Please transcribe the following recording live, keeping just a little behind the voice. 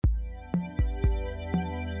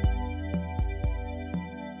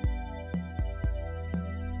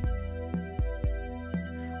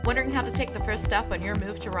Wondering how to take the first step on your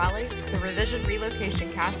move to Raleigh? The Revision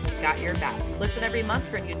Relocation Cast has got your back. Listen every month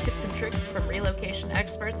for new tips and tricks from relocation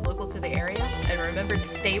experts local to the area, and remember to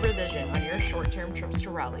stay Revision on your short-term trips to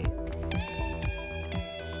Raleigh.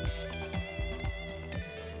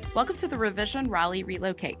 Welcome to the Revision Raleigh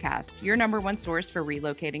Relocate Cast, your number one source for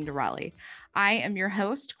relocating to Raleigh. I am your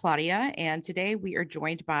host, Claudia, and today we are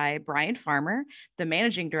joined by Brian Farmer, the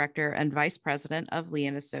Managing Director and Vice President of Lee &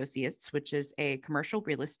 Associates, which is a commercial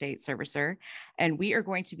real estate servicer. And we are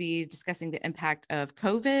going to be discussing the impact of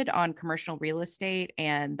COVID on commercial real estate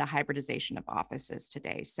and the hybridization of offices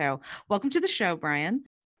today. So welcome to the show, Brian.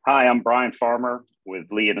 Hi, I'm Brian Farmer with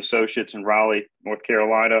Lee & Associates in Raleigh, North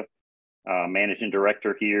Carolina. Managing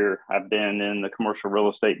director here. I've been in the commercial real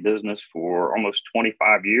estate business for almost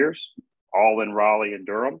 25 years, all in Raleigh and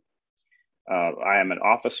Durham. I am an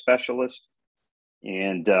office specialist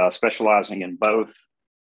and specializing in both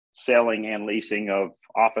selling and leasing of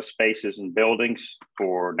office spaces and buildings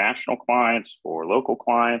for national clients, for local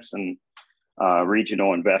clients, and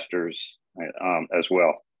regional investors as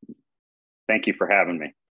well. Thank you for having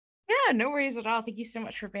me. Yeah, no worries at all. Thank you so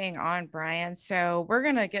much for being on, Brian. So we're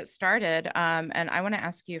going to get started. And I want to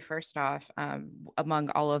ask you first off, among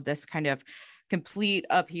all of this kind of complete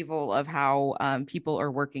upheaval of how people are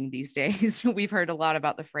working these days, we've heard a lot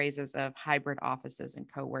about the phrases of hybrid offices and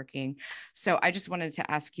co-working. So I just wanted to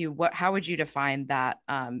ask you, how would you define that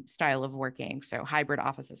style of working? So hybrid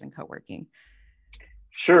offices and co-working.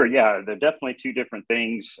 Sure. Yeah, they're definitely two different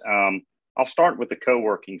things. I'll start with the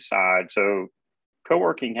co-working side. So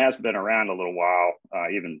co-working has been around a little while,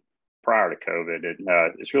 even prior to COVID.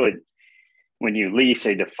 It's really when you lease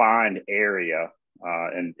a defined area,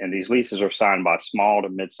 and these leases are signed by small to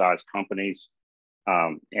mid-sized companies,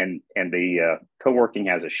 and the co-working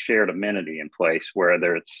has a shared amenity in place,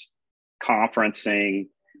 whether it's conferencing,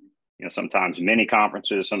 sometimes mini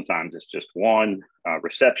conferences, sometimes it's just one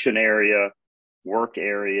reception area, work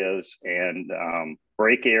areas, and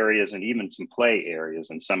break areas, and even some play areas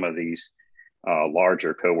in some of these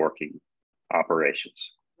larger co-working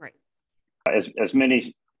operations. Right. As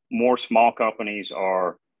many more small companies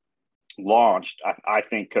are launched, I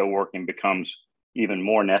think co-working becomes even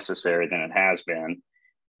more necessary than it has been.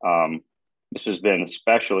 This has been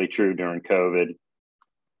especially true during COVID,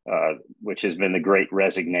 which has been the great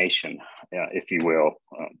resignation, if you will.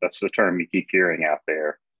 That's the term you keep hearing out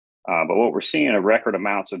there. But what we're seeing are record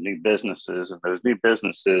amounts of new businesses, and those new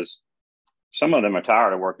businesses, some of them are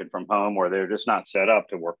tired of working from home, or they're just not set up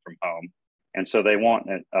to work from home. And so they want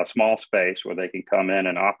a small space where they can come in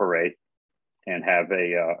and operate and have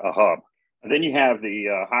a hub. And then you have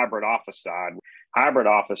the hybrid office side. Hybrid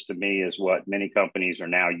office to me is what many companies are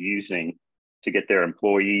now using to get their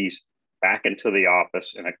employees back into the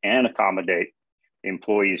office and accommodate the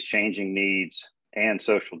employees' changing needs and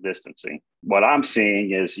social distancing. What I'm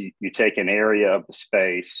seeing is you take an area of the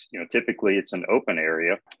space, typically it's an open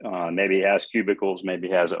area, maybe it has cubicles, maybe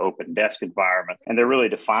it has an open desk environment, and they're really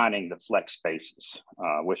defining the flex spaces,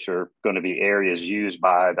 which are going to be areas used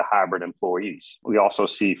by the hybrid employees. We also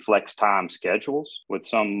see flex time schedules with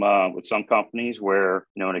some companies where,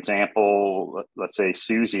 an example, let's say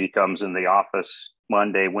Susie comes in the office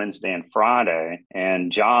Monday, Wednesday, and Friday,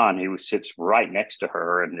 and John, who sits right next to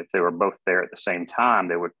her, and if they were both there at the same time,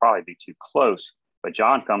 they would probably be too close. But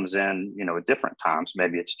John comes in, at different times.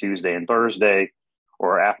 Maybe it's Tuesday and Thursday,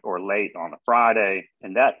 or late on a Friday,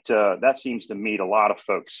 and that seems to meet a lot of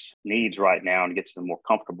folks' needs right now and gets them more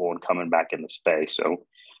comfortable in coming back in the space. So,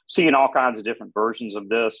 seeing all kinds of different versions of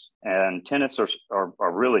this, and tenants are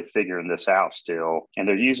really figuring this out still, and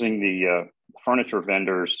they're using the furniture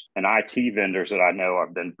vendors and IT vendors that I know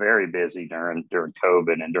have been very busy during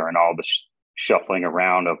COVID and during all the shuffling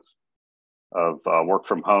around of work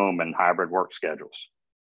from home and hybrid work schedules.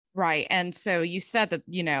 Right. And so you said that,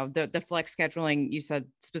 the flex scheduling, you said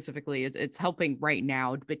specifically it's helping right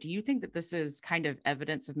now, but do you think that this is kind of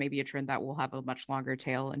evidence of maybe a trend that will have a much longer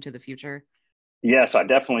tail into the future? Yes, I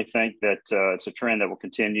definitely think that it's a trend that will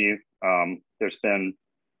continue. There's been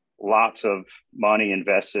lots of money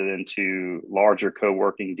invested into larger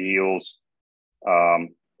co-working deals. A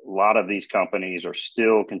lot of these companies are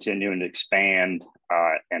still continuing to expand,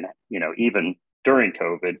 and even during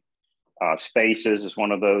COVID. Spaces is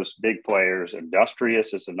one of those big players.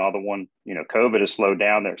 Industrious is another one. COVID has slowed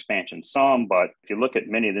down their expansion some, but if you look at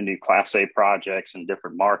many of the new Class A projects in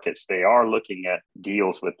different markets, they are looking at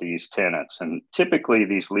deals with these tenants. And typically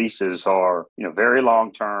these leases are, very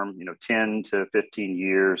long-term, 10 to 15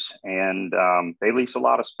 years, and they lease a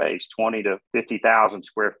lot of space. 20 to 50,000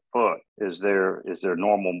 square foot is their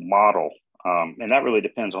normal model. And that really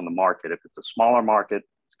depends on the market. If it's a smaller market,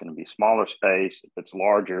 going to be smaller space. If it's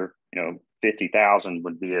larger, 50,000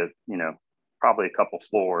 would be probably a couple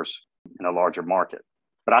floors in a larger market.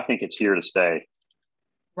 But I think it's here to stay.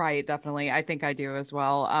 Right, definitely. I think I do as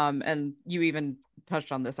well. And you even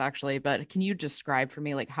touched on this actually, but can you describe for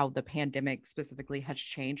me like how the pandemic specifically has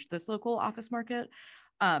changed this local office market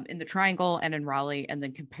in the Triangle and in Raleigh, and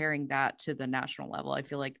then comparing that to the national level? I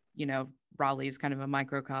feel like, Raleigh is kind of a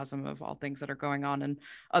microcosm of all things that are going on in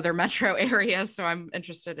other metro areas. So I'm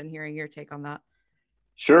interested in hearing your take on that.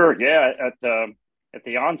 Sure. Yeah. At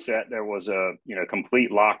the onset, there was a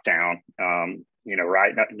complete lockdown.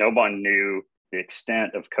 Right. No one knew the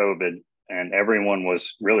extent of COVID, and everyone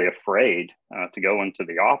was really afraid to go into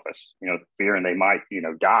the office, fearing they might,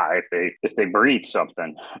 die if they breathe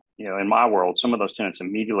something. In my world, some of those tenants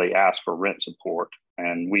immediately asked for rent support.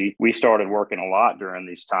 And we started working a lot during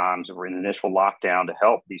these times. We're in initial lockdown to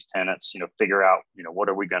help these tenants, figure out, what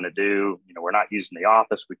are we going to do? We're not using the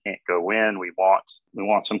office. We can't go in. We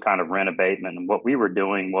want some kind of rent abatement. And what we were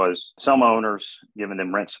doing was some owners giving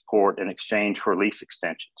them rent support in exchange for lease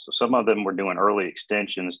extensions. So some of them were doing early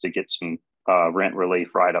extensions to get some rent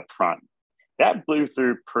relief right up front. That blew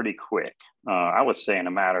through pretty quick. I would say in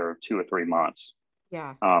a matter of 2 or 3 months.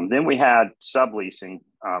 Yeah. Then we had subleasing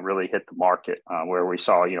really hit the market, where we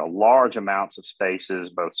saw large amounts of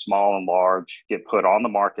spaces, both small and large, get put on the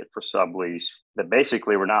market for sublease that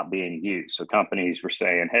basically were not being used. So companies were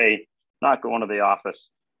saying, "Hey, not going to the office.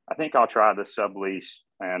 I think I'll try the sublease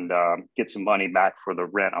and get some money back for the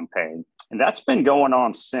rent I'm paying." And that's been going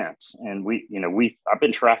on since. And I've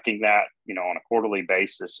been tracking that on a quarterly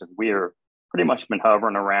basis, and we're pretty much been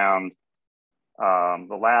hovering around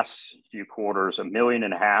the last few quarters, 1.5 million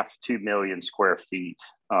to 2 million square feet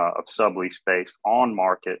of sublease space on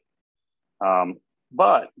market.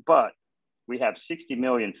 But we have 60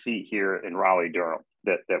 million feet here in Raleigh-Durham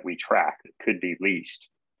that we track that could be leased.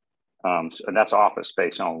 And that's office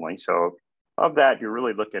space only. So of that, you're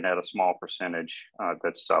really looking at a small percentage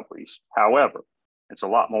that's sublease. However, it's a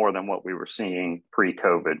lot more than what we were seeing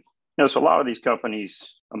pre-COVID. So a lot of these companies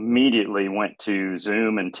immediately went to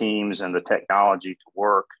Zoom and Teams and the technology to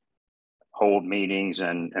work, hold meetings,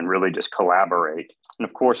 and really just collaborate. And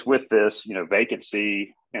of course, with this,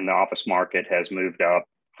 vacancy in the office market has moved up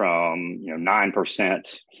from 9%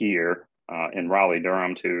 here in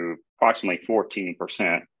Raleigh-Durham to approximately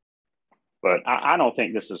 14%. But I don't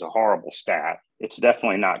think this is a horrible stat. It's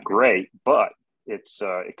definitely not great, but it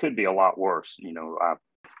could be a lot worse.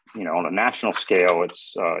 On a national scale,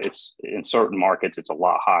 it's in certain markets, it's a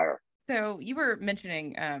lot higher. So you were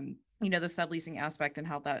mentioning, the subleasing aspect and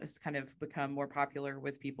how that has kind of become more popular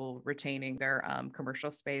with people retaining their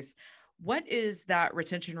commercial space. What is that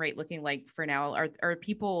retention rate looking like for now? Are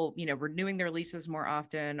people, renewing their leases more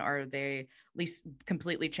often? Are they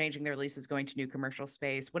completely changing their leases, going to new commercial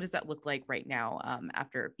space? What does that look like right now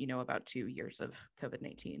after, about 2 years of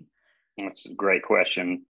COVID-19? That's a great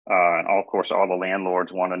question. And of course, all the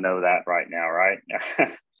landlords want to know that right now, right?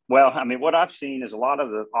 Well, I mean, what I've seen is a lot of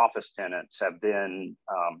the office tenants have been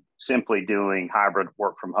simply doing hybrid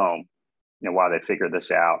work from home, while they figure this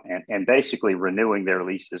out, and basically renewing their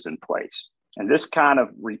leases in place. And this kind of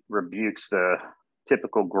rebukes the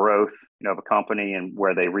typical growth, of a company and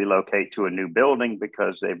where they relocate to a new building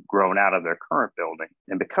because they've grown out of their current building.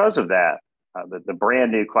 And because of that, the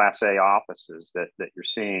brand new Class A offices that you're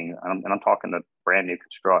seeing, and I'm talking the brand new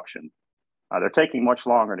construction, they're taking much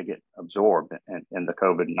longer to get absorbed in the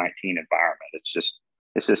COVID-19 environment. It's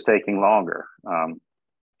just taking longer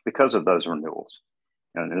because of those renewals.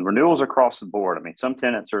 And the renewals across the board. I mean, some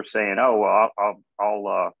tenants are saying, "Oh, well,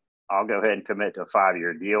 I'll go ahead and commit to a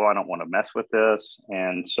 5-year deal. I don't want to mess with this."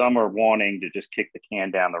 And some are wanting to just kick the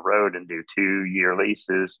can down the road and do 2-year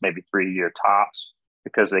leases, maybe 3-year tops,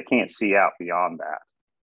 because they can't see out beyond that.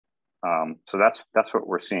 So that's what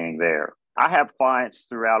we're seeing there. I have clients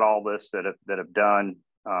throughout all this that have done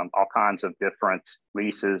all kinds of different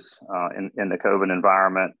leases in the COVID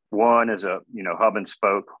environment. One is a hub and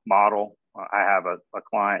spoke model. I have a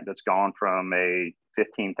client that's gone from a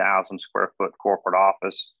 15,000 square foot corporate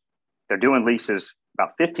office. They're doing leases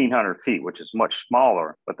about 1,500 feet, which is much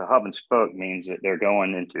smaller, but the hub and spoke means that they're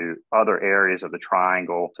going into other areas of the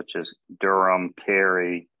Triangle, such as Durham,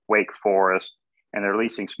 Cary, Wake Forest, and they're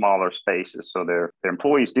leasing smaller spaces. So their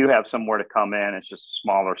employees do have somewhere to come in. It's just a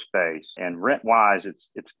smaller space. And rent-wise,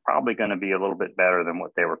 it's probably going to be a little bit better than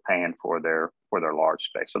what they were paying for their large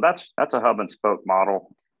space. So that's a hub and spoke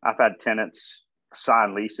model. I've had tenants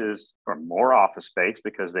sign leases for more office space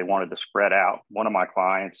because they wanted to spread out. One of my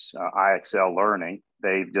clients, IXL Learning,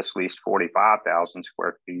 they just leased 45,000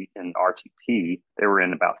 square feet in RTP. They were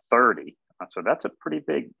in about 30. So that's a pretty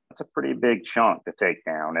big chunk to take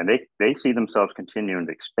down, and they see themselves continuing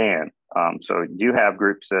to expand. So you have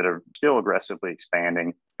groups that are still aggressively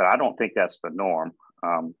expanding, but I don't think that's the norm.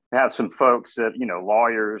 Have some folks that,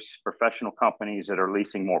 lawyers, professional companies that are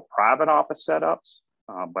leasing more private office setups.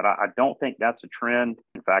 But I don't think that's a trend.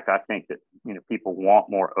 In fact, I think that, people want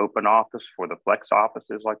more open office for the flex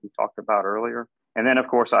offices like we talked about earlier. And then, of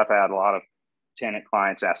course, I've had a lot of tenant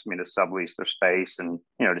clients ask me to sublease their space and,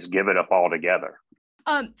 just give it up altogether.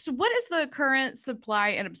 So what is the current supply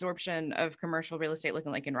and absorption of commercial real estate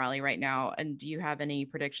looking like in Raleigh right now? And do you have any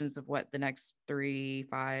predictions of what the next 3,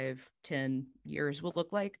 5, 10 years will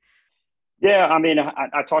look like? Yeah, I mean,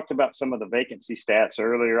 I talked about some of the vacancy stats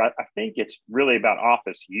earlier. I think it's really about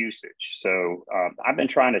office usage. So I've been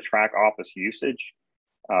trying to track office usage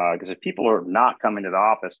because if people are not coming to the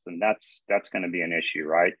office, then that's going to be an issue,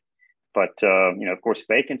 right? But of course,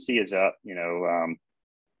 vacancy is up.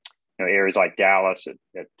 Areas like Dallas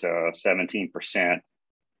at 17%,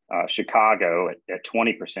 Chicago at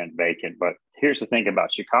 20% vacant. But here's the thing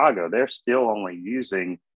about Chicago: they're still only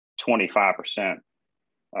using 25%.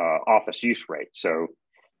 Office use rate. So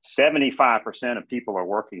 75% of people are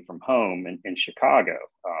working from home in Chicago,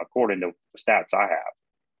 according to the stats I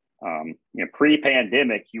have.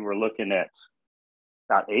 Pre-pandemic, you were looking at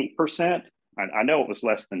about 8%. I know it was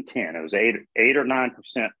less than 10. It was 8 or 9%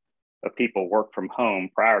 of people work from home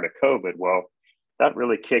prior to COVID. Well, that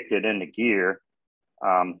really kicked it into gear.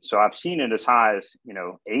 So I've seen it as high as,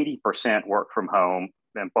 80% work from home.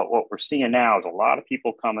 But what we're seeing now is a lot of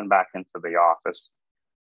people coming back into the office.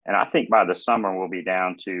 And I think by the summer, we'll be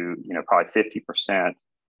down to, probably 50%.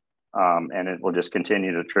 And it will just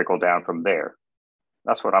continue to trickle down from there.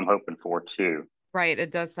 That's what I'm hoping for, too. Right.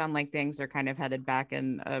 It does sound like things are kind of headed back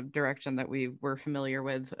in a direction that we were familiar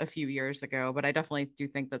with a few years ago. But I definitely do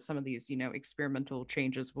think that some of these, experimental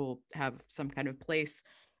changes will have some kind of place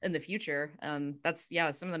in the future. And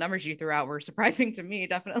some of the numbers you threw out were surprising to me,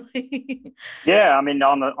 definitely. Yeah, I mean,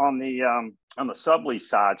 on the sublease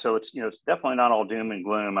side, so it's definitely not all doom and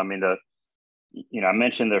gloom. I mean, I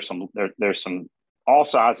mentioned there's some all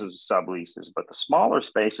sizes of subleases, but the smaller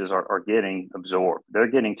spaces are getting absorbed.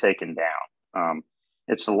 They're getting taken down.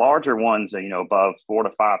 It's the larger ones, above 4,000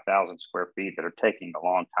 to 5,000 square feet that are taking a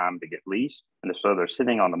long time to get leased, and so they're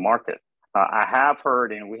sitting on the market. I have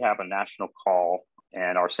heard, and we have a national call,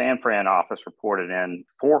 and our San Fran office reported in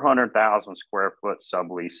 400,000 square foot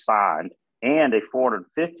sublease signed and a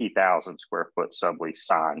 450,000 square foot sublease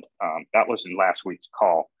signed. That was in last week's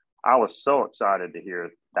call. I was so excited to hear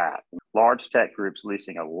that. Large tech groups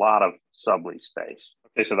leasing a lot of sublease space.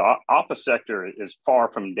 Okay, so the office sector is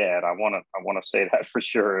far from dead. I want to say that for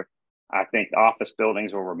sure. I think office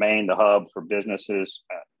buildings will remain the hub for businesses.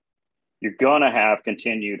 You're going to have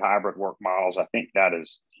continued hybrid work models. I think that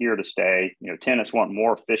is here to stay. Tenants want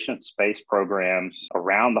more efficient space programs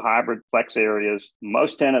around the hybrid flex areas.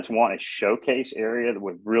 Most tenants want a showcase area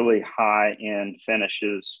with really high-end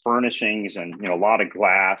finishes, furnishings, and a lot of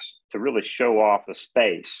glass to really show off the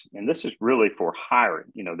space. And this is really for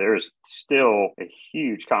hiring. There's still a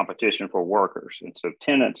huge competition for workers. And so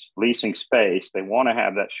tenants leasing space, they want to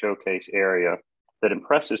have that showcase area that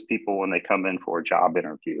impresses people when they come in for a job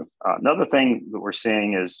interview. Another thing that we're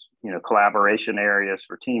seeing is, collaboration areas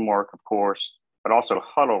for teamwork, of course, but also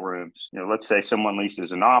huddle rooms. Let's say someone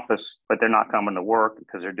leases an office, but they're not coming to work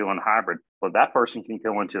because they're doing hybrid. Well, that person can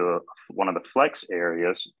go into one of the flex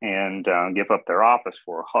areas and give up their office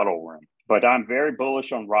for a huddle room. But I'm very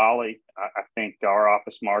bullish on Raleigh. I think our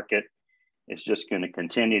office market is just going to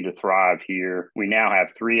continue to thrive here. We now have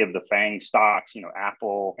 3 of the FANG stocks,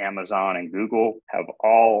 Apple, Amazon, and Google have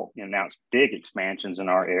all announced big expansions in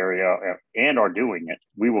our area and are doing it.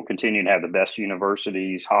 We will continue to have the best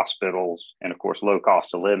universities, hospitals, and of course, low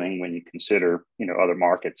cost of living when you consider, other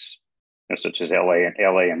markets such as LA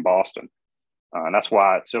and Boston. And that's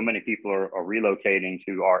why so many people are relocating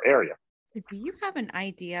to our area. Do you have an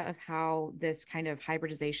idea of how this kind of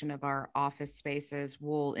hybridization of our office spaces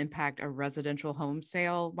will impact a residential home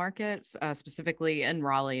sale market, specifically in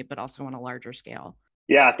Raleigh, but also on a larger scale?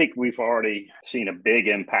 Yeah, I think we've already seen a big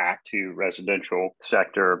impact to residential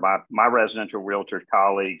sector. My residential realtor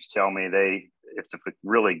colleagues tell me if it's a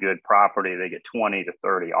really good property, they get 20 to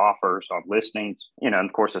 30 offers on listings. And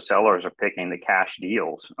of course, the sellers are picking the cash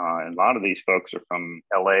deals. And a lot of these folks are from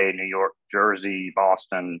LA, New York, Jersey,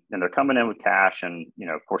 Boston, and they're coming in with cash. And,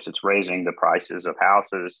 of course, it's raising the prices of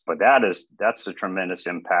houses. But that's a tremendous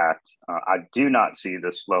impact. I do not see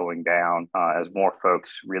this slowing down as more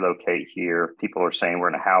folks relocate here. People are saying we're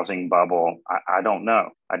in a housing bubble. I don't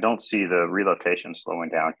know. I don't see the relocation slowing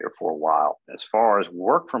down here for a while. As far as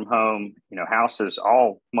work from home, houses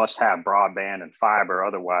all must have broadband and fiber.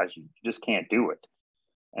 Otherwise, you just can't do it.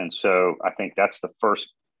 And so I think that's the first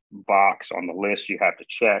box on the list you have to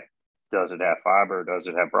check. Does it have fiber? Does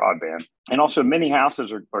it have broadband? And also, many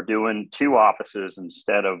houses are doing 2 offices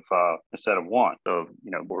instead of one. So,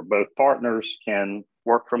 where both partners can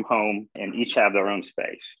work from home and each have their own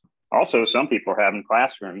space. Also, some people are having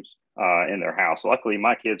classrooms in their house. Luckily,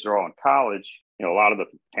 my kids are all in college. A lot of the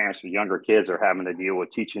parents with younger kids are having to deal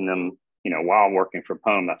with teaching them, while working from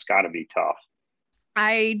home. That's got to be tough.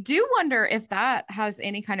 I do wonder if that has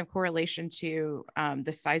any kind of correlation to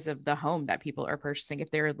the size of the home that people are purchasing, if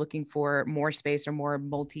they're looking for more space or more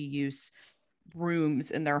multi-use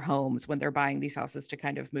rooms in their homes when they're buying these houses to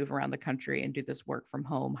kind of move around the country and do this work from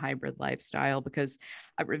home hybrid lifestyle. Because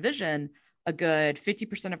at Revision, a good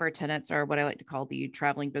 50% of our tenants are what I like to call the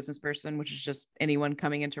traveling business person, which is just anyone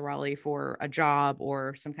coming into Raleigh for a job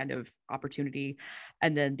or some kind of opportunity.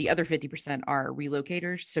 And then the other 50% are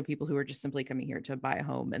relocators. So people who are just simply coming here to buy a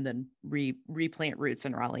home and then replant roots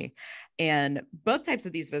in Raleigh. And both types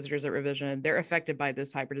of these visitors at Revision, they're affected by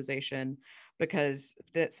this hybridization, because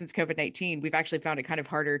since COVID-19, we've actually found it kind of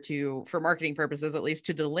harder for marketing purposes, at least,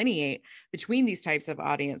 to delineate between these types of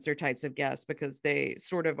audience or types of guests, because they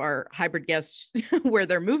sort of are hybrid guests where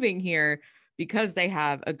they're moving here because they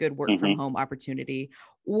have a good work from home opportunity,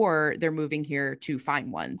 or they're moving here to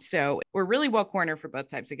find one. So we're really well cornered for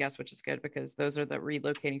both types of guests, which is good, because those are the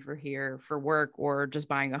relocating for here for work or just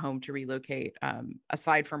buying a home to relocate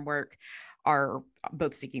aside from work, are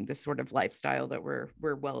both seeking this sort of lifestyle that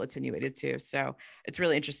we're well attenuated to. So it's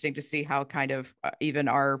really interesting to see how kind of even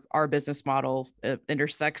our business model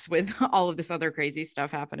intersects with all of this other crazy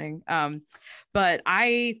stuff happening. But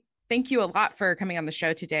I thank you a lot for coming on the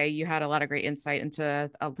show today. You had a lot of great insight into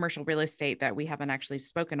commercial real estate that we haven't actually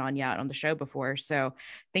spoken on yet on the show before. So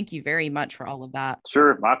thank you very much for all of that.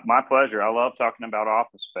 Sure. My pleasure. I love talking about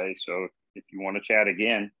office space. So if you want to chat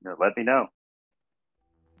again, let me know.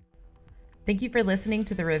 Thank you for listening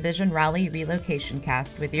to the Revision Raleigh Relocation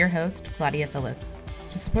Cast with your host, Claudia Phillips.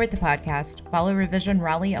 To support the podcast, follow Revision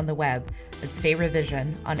Raleigh on the web at Stay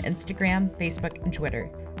Revision on Instagram, Facebook, and Twitter.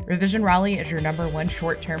 Revision Raleigh is your #1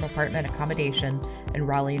 short-term apartment accommodation in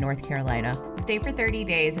Raleigh, North Carolina. Stay for 30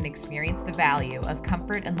 days and experience the value of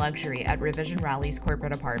comfort and luxury at Revision Raleigh's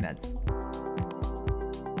corporate apartments.